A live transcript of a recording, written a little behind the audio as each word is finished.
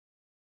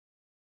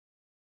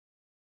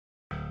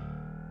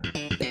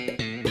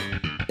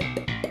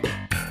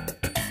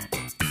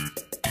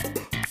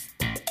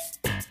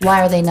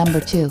Why are they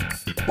number 2?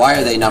 Why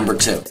are they number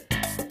 2?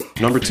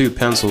 Number 2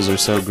 pencils are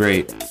so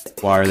great.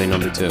 Why are they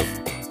number 2?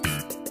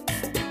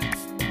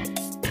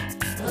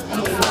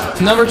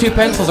 Number 2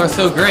 pencils are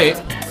so great.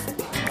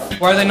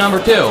 Why are they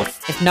number 2?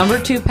 If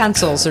number 2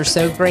 pencils are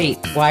so great,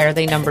 why are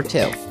they number 2?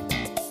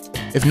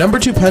 If number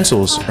 2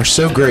 pencils are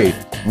so great,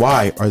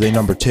 why are they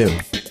number 2?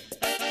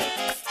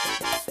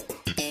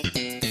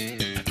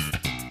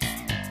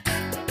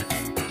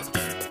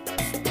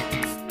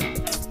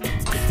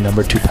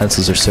 Number 2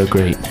 pencils are so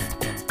great.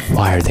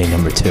 Why are they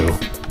number 2?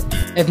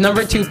 If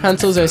number 2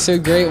 pencils are so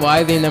great, why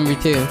are they number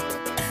 2?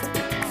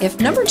 If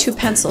number 2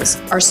 pencils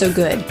are so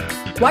good,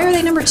 why are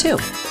they number 2?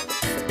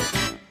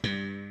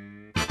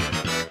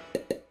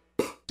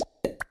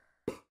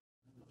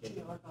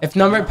 If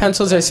number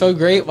pencils are so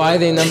great, why are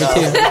they number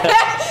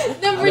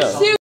 2? Number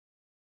 2.